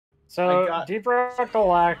So, Deep Rock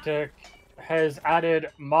Galactic has added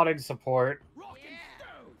modding support.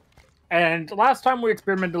 And last time we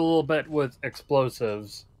experimented a little bit with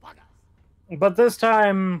explosives. But this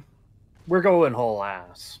time, we're going whole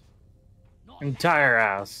ass. Entire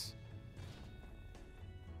ass.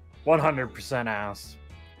 100% ass.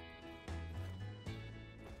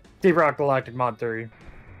 Deep Rock Galactic Mod 3.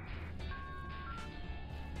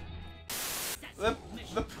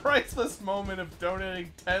 The priceless moment of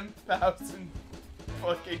donating 10,000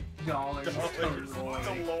 fucking dollars to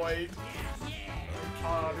Lloyd.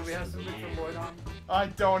 Do we have something for Lloyd on? I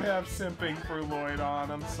don't have simping for Lloyd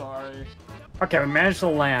on, I'm sorry. Okay, we managed to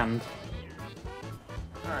land.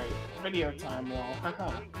 Alright, video time, lol.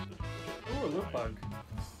 Haha. Ooh, a loot bug.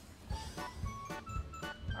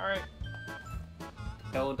 Alright.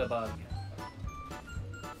 Kill the bug.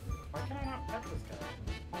 Why can I not pet this guy?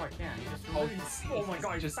 Oh, I can. He just Oh my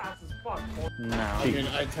god, he's fast as fuck. No.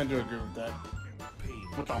 I tend to agree with that.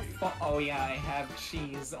 What the fuck? Oh yeah, I have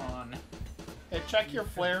cheese on. Hey, check your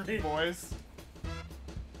flare, boys.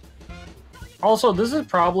 Also, this is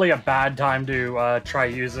probably a bad time to try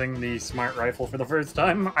using the smart rifle for the first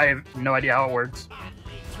time. I have no idea how it works.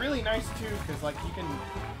 It's really nice too, because like you can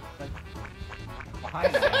like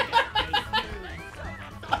Behind me.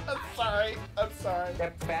 I'm sorry.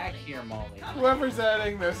 Get back here, Molly. Whoever's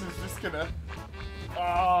editing this is just gonna...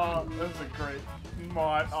 Oh, this is a great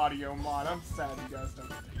audio mod. I'm sad you guys don't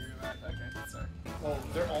get to hear that. Okay, sorry. Oh,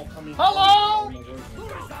 they're all coming. Hello!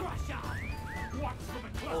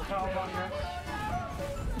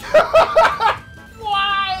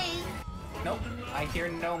 Why? Nope, I hear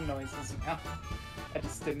gnome noises now. I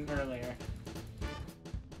just didn't earlier.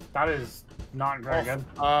 That is not very good.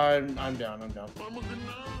 I'm down. I'm a good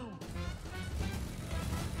gnome.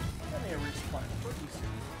 Let me respawn pretty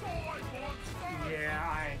soon. Yeah,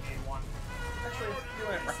 I need one. Actually, I'm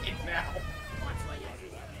doing it right now.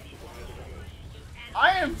 I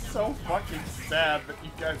am so fucking sad that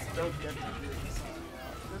you guys don't get to hear this.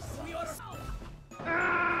 This sucks.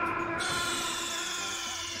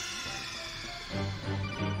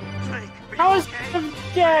 How is he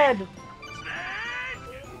dead?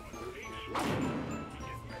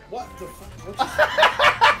 What the fuck?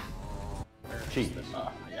 Cheese.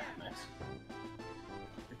 Yeah, nice.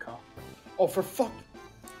 Good call. Oh, for fuck.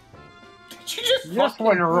 Did you just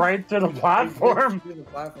Went right to the platform. To the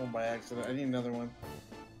platform by accident. I need another one.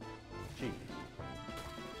 Cheese.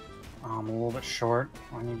 Oh, I'm a little bit short.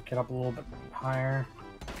 I need to get up a little bit higher.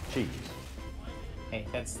 Cheese. Hey,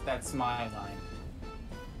 that's my line.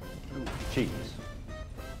 Cheese.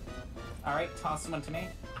 Alright, toss one to me.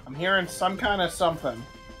 I'm hearing some kind of something.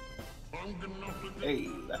 Hey,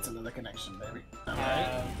 that's another connection, baby.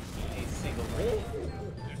 Alright. A single break.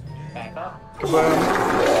 Back up.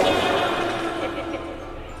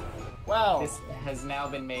 Wow. This has now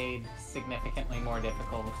been made significantly more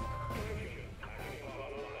difficult.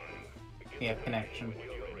 We have connection.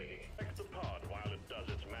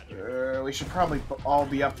 We should probably all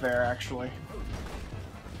be up there, actually.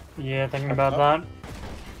 Yeah, thinking about that.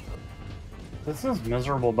 This is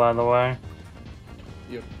miserable, by the way.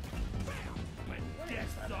 Yep.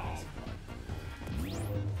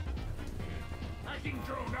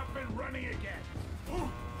 Drone up and running again.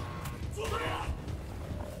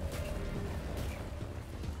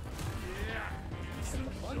 And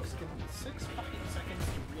the bug's given 6 fucking seconds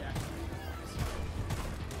to react.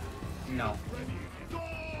 No.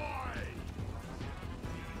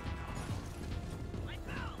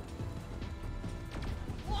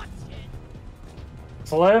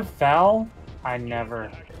 Sliv fell? I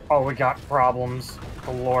never. Oh, we got problems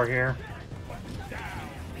galore here.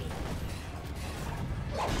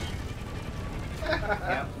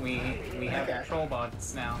 Yep, we have Okay. control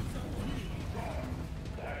bots now.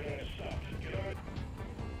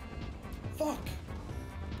 Fuck!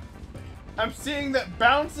 I'm seeing that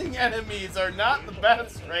bouncing enemies are not the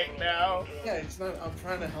best right now. Yeah, it's not. I'm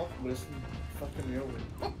trying to help, but it's fucking me over.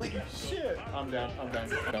 Holy shit. I'm down.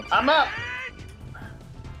 I'm up.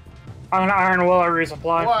 I'm gonna Iron Will or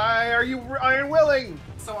resupply. Why are you iron willing?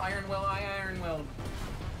 So Iron Will, I Iron Will.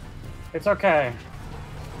 It's okay.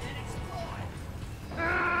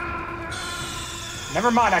 Never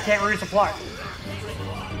mind, I can't resupply.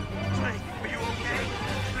 Snake, are you okay?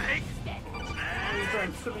 Snake?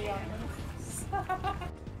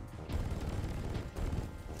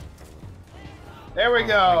 There we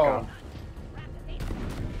go.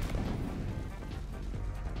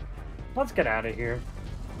 Let's get out of here.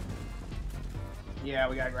 Yeah,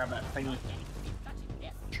 we gotta grab that thingy.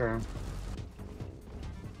 True.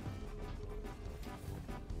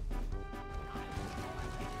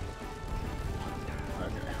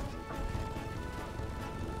 Okay.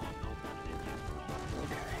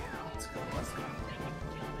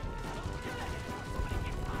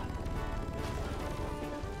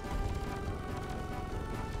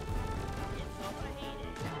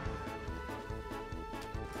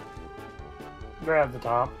 They're at the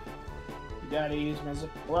top. You gotta use my zip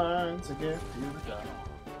line to get to the top.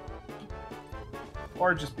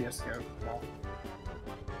 Or just be a scout. Well,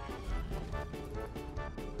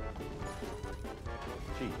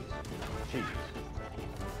 Cheese. Cheese.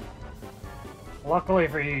 Luckily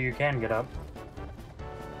for you, you can get up.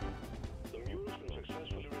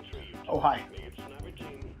 oh, hi.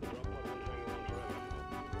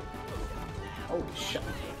 Holy shit.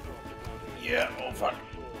 Yeah, oh fuck.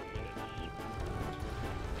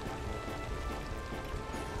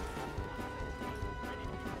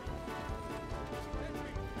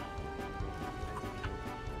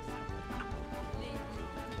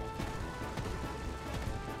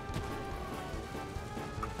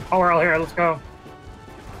 Oh, we're all here. Let's go.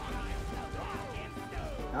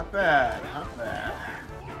 Not bad, not bad.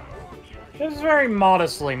 This is very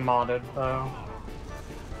modestly modded, though.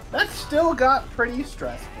 That still got pretty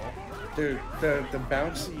stressful. Dude, the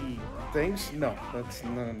bouncy things? No, that's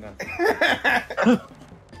no.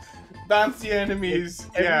 Bouncy enemies,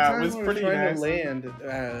 yeah, it was pretty trying nice. to land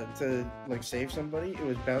to like save somebody, it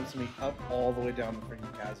was bouncing me up all the way down the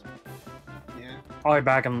freaking chasm. Yeah. I'll be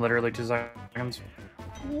back in literally 2 seconds.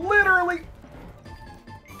 Literally.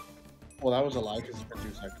 Well, that was a lie because it's been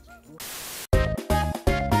 2 seconds.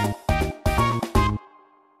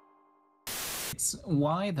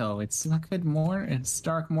 Why though? It's not good more. It's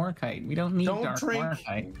dark morkite. We don't need Don't dark drink.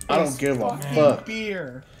 morkite. I don't give a Fucking fuck.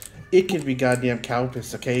 beer. It could be goddamn cow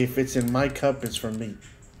piss, okay? If it's in my cup, it's for me.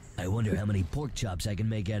 I wonder how many pork chops I can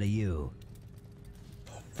make out of you.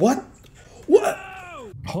 What? What?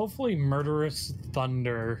 Hopefully, murderous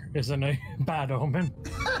thunder isn't a bad omen.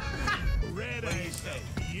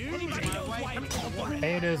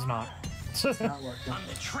 Hey, it is not. Not working. I'm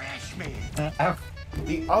the trash man.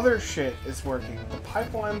 The other shit is working. The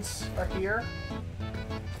pipelines are here.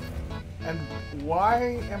 And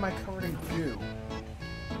why am I covered in goo?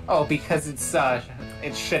 Oh, because it's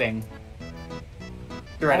shitting.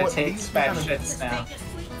 Doretta takes bad shits now.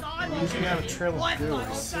 I'm usually on a trail of goo,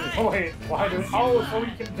 I see. Oh wait, why do? Oh, so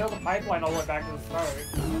we can build a pipeline all the way back to the start.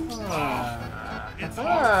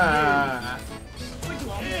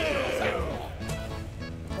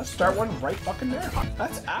 Let's start one right fucking there.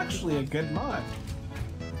 That's actually a good mod.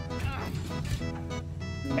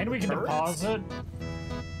 And we can deposit.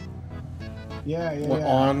 Yeah. What,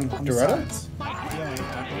 on the Doretta? sides. Yeah.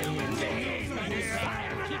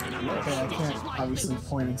 Okay, I can't obviously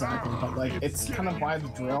point exactly, but like it's kind of by the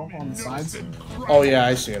drill on the sides. Oh yeah,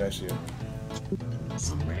 I see it.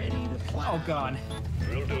 Oh god.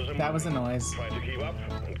 That was a noise.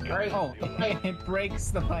 Alright. Oh, it breaks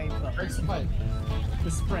the pipe though. Breaks the pipe.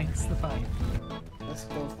 This breaks the pipe. Let's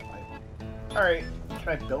build the pipe. Alright, can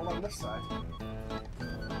I build on this side?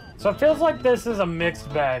 So it feels like this is a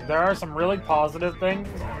mixed bag. There are some really positive things,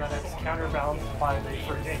 and then it's counterbalanced by the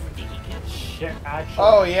freaking shit actually.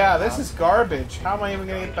 Oh yeah, this is garbage. How am I even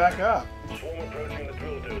gonna get back up?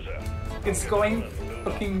 It's going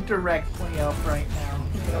fucking directly up right now.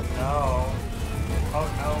 No.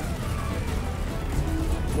 Oh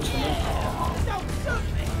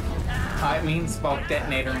It means smoke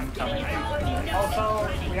detonator incoming. no. Also,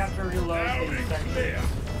 we have to reload these sections.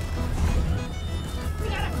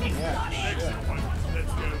 Yeah, shit.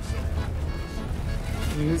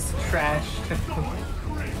 Use trash to...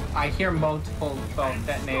 I hear multiple smoke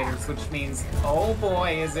detonators, which means, oh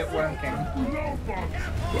boy, is it working.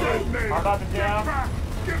 How about the jam?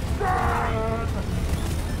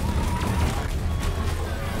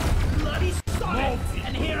 Bloody stop it!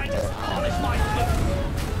 And here I just polish my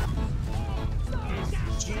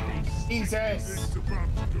Jesus!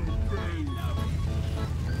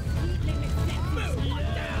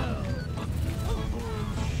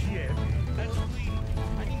 shit. That's bleeding.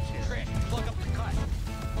 I need some trash to plug up the cut.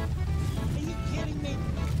 Are you kidding me?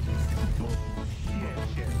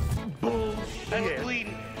 Bullshit. That's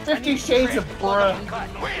bleeding. 50 Shades of Bruh.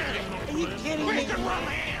 Are you kidding me?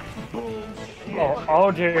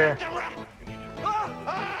 Oh dear.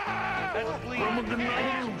 That's bleeding. I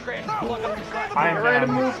need some trash to plug up the cut. I'm Get ready to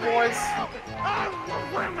down. move, boys.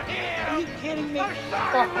 Are you kidding me?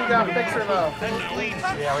 Fuck, we got a fixer though. That's bleeding.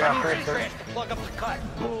 Yeah, we I got need some fixer. trash to plug up the cut.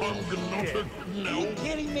 Are you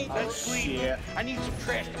kidding me? That's bleeding. Shit. I need some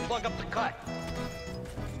trash to plug up the cut.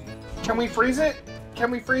 Can we freeze it?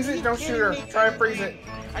 Can we freeze it? Don't shoot her. Try and freeze it.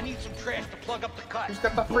 I need some trash to plug up the cut. Who's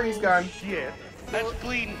got the freeze gun? Shit. That's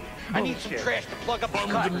bleeding. I need some trash to plug up the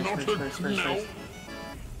cut. Freeze. That's bleeding.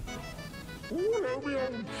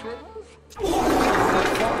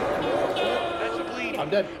 I'm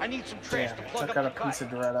dead. I need some trash Yeah, to plug took up out the a piece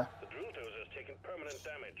cut. of Doretta.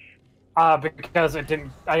 Because I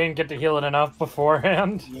didn't get to heal it enough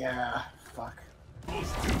beforehand. Yeah, fuck.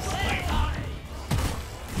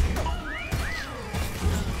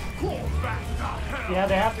 Yeah,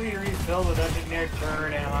 they have to be refilled with engineered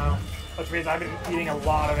turret ammo, which means I've been eating a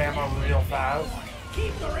lot of ammo real fast.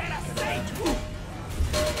 Keep the red safe.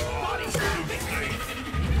 Body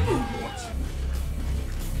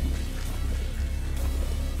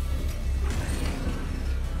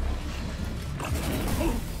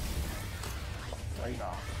Right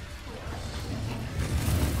off.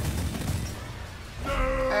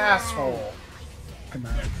 Asshole. Come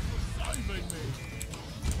on.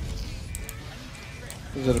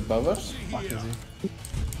 Is it above us? Fuck is he?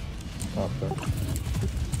 Oh, okay.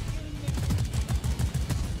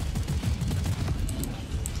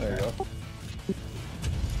 There you go.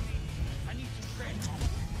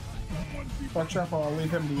 Watch out, I'll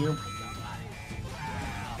leave him to you.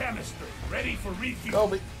 Chemistry, ready for refuel.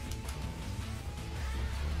 Kobe.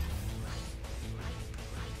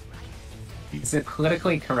 Is it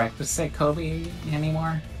politically correct to say Kobe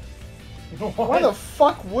anymore? Why the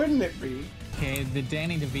fuck wouldn't it be? Okay, the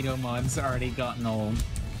Danny Devito mod's already gotten old.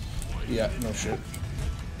 Yeah, no shit.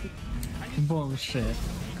 Bullshit.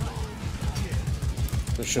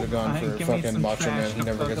 This should have gone for Give me fucking some Macho trash Man. He to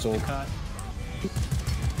never plug gets up the old. cut.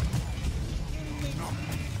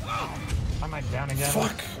 Am I down again?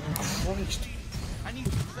 Fuck! Christ. I need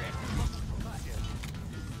some trash.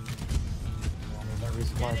 That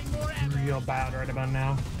respawn's real bad right about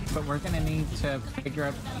now. But we're gonna need to figure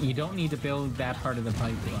out. You don't need to build that part of the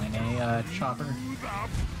pipeline, eh, Chopper?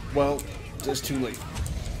 Well, it's too late.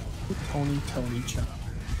 Tony Chop.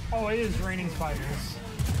 Oh, it is raining spiders.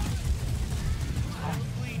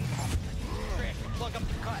 Plug up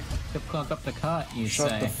the cut. To plug up the cut, you Shut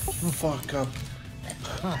say? the fuck up.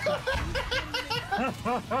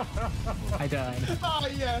 I died. Oh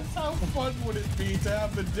yes, how fun would it be to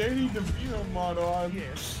have the Danny DeVito mod on?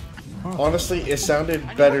 Honestly, it sounded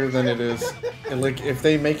better than it is. And like, if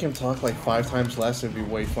they make him talk like 5 times less, it'd be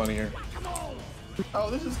way funnier. Oh,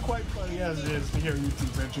 this is quite funny as it is to hear you two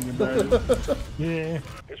bitching about it. Yeah.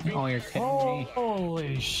 Oh, you're kidding me.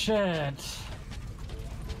 Holy shit.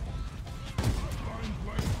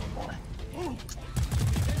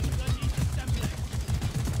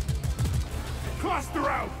 Cluster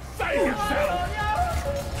out! Save yourself!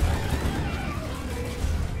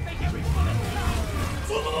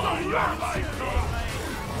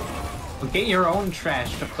 Well, get your own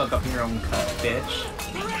trash to plug up your own cut, bitch.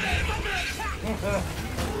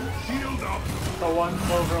 The one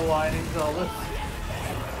silver lining to all this.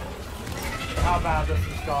 How bad this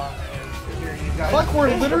has gone is hearing you guys. Fuck,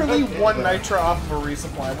 we're literally one nitro off of a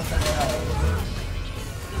resupply. What the hell?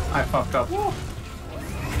 I fucked up.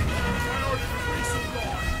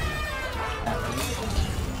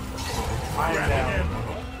 I am down.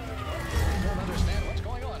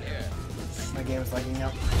 My game is lagging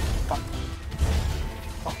out. Fuck.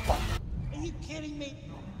 Fuck, fuck. Are you kidding me?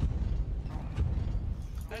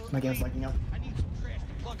 My game's lagging out. I need some trash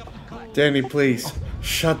to plug up the cut. Danny, please,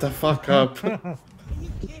 shut the fuck up. Are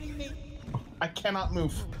you kidding me? I cannot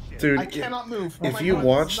move. Dude, I cannot move. Oh if my you God,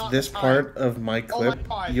 watch it's not this time. part of my Oh my clip,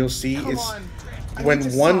 God. you'll see Come it's on. I when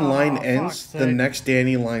need to one stop. line Oh, ends, fuck's the sake. next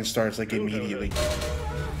Danny line starts like immediately.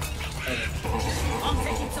 I'm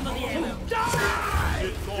taking some of the ammo.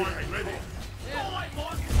 It's going ready. All right,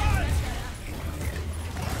 boss.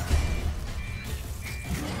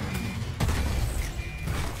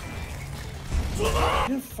 I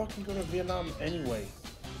didn't fucking go to Vietnam anyway.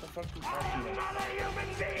 What the fuck are you talking about?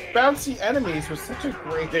 Bouncy enemies was such a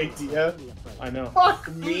great idea. I know. Fuck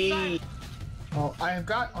me. Well, I have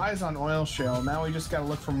got eyes on oil shale. Now we just gotta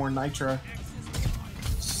look for more nitra.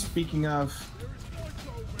 Speaking of,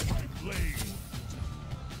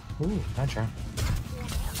 Ooh, nitro.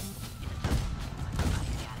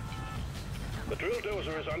 The drill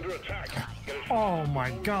dozer is under attack. Oh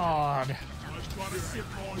my god.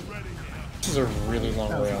 This is a really long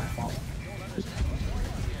that was way my off. fault.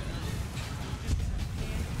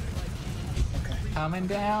 Okay. Coming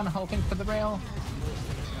down, hoping for the rail.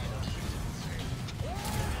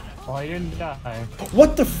 Oh, I didn't die.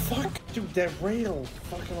 What the fuck? Dude, that rail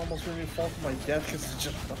fucking almost made me fall to my death because it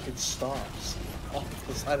just fucking stops off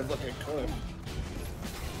the side of like a cliff.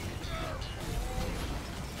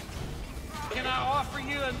 Can I offer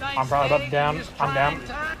you a nice I'm probably about to egg down. in this I'm down. trying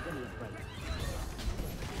time?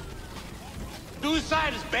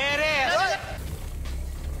 Suicide is badass.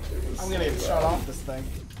 I'm gonna get shot off this thing.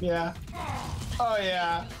 Yeah. Oh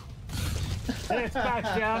yeah. It's back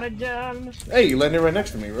down again. Hey, you landed right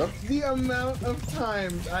next to me, bro. The amount of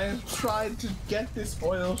times I have tried to get this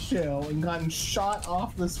oil shale and gotten shot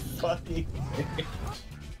off this fucking thing.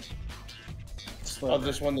 Oh,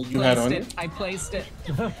 this one that you had on you? I placed it.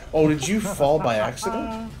 Oh, did you fall by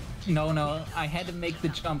accident? No, I had to make the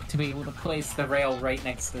jump to be able to place the rail right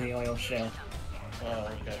next to the oil shell. Oh,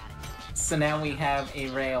 okay. So now we have a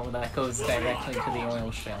rail that goes directly to the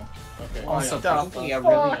oil shell. Okay. Also, probably a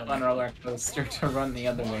really fun roller coaster to run the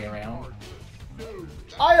other way around.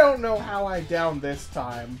 I don't know how I downed this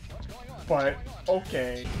time, but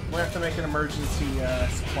okay. We have to make an emergency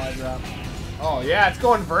supply drop. Oh yeah, it's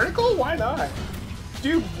going vertical? Why not?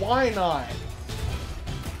 Dude, why not?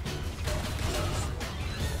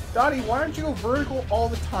 Dottie, why don't you go vertical all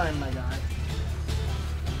the time, my guy?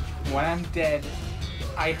 When I'm dead,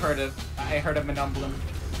 I heard a monumbulum.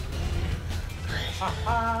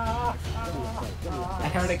 I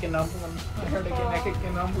heard a monumbulum. I heard a genetic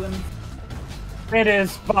monumbulum. It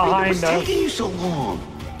is behind us. Taking you so long.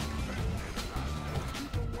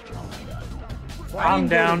 I'm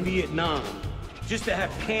down. Vietnam, just to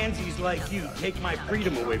have pansies like you take my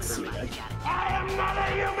freedom away from me. I am not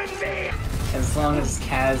a human being. As long as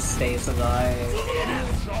Kaz stays alive.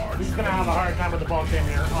 He's gonna have a hard time with the ball game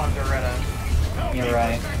here on Doretta. You're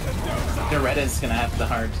right. Doretta's gonna have the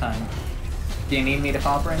hard time. Do you need me to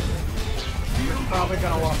pop ring? You're probably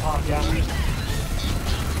gonna want to pop, yeah.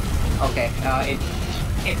 Okay,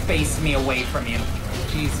 it faced me away from you.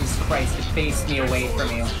 Jesus Christ, it faced me away from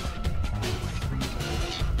you.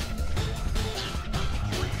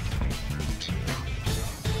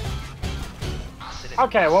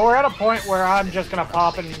 Okay, well we're at a point where I'm just gonna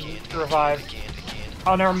pop and revive.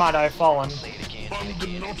 Oh, never mind, I've fallen.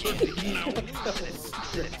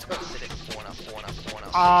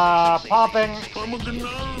 Popping.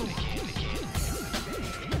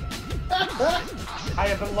 I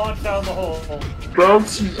have been launched down the hole.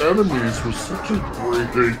 Bouncy enemies was such a great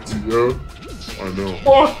idea. I know.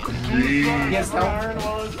 Fuck me! Yes, no. Iron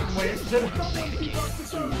while it's been wasted.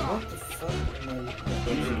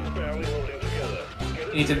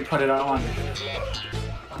 You didn't put it on.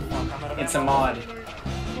 It's a mod.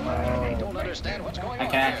 I don't understand what's going I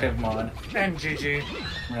can active mod. And GG.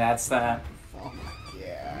 That's that.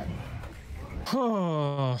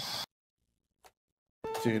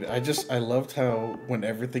 Dude, I loved how when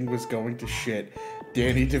everything was going to shit,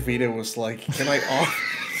 Danny Devito was like, "Can I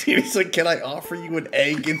offer?" He's like, "Can I offer you an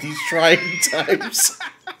egg in these trying times?"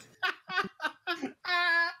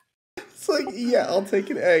 It's like, yeah, I'll take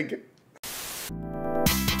an egg.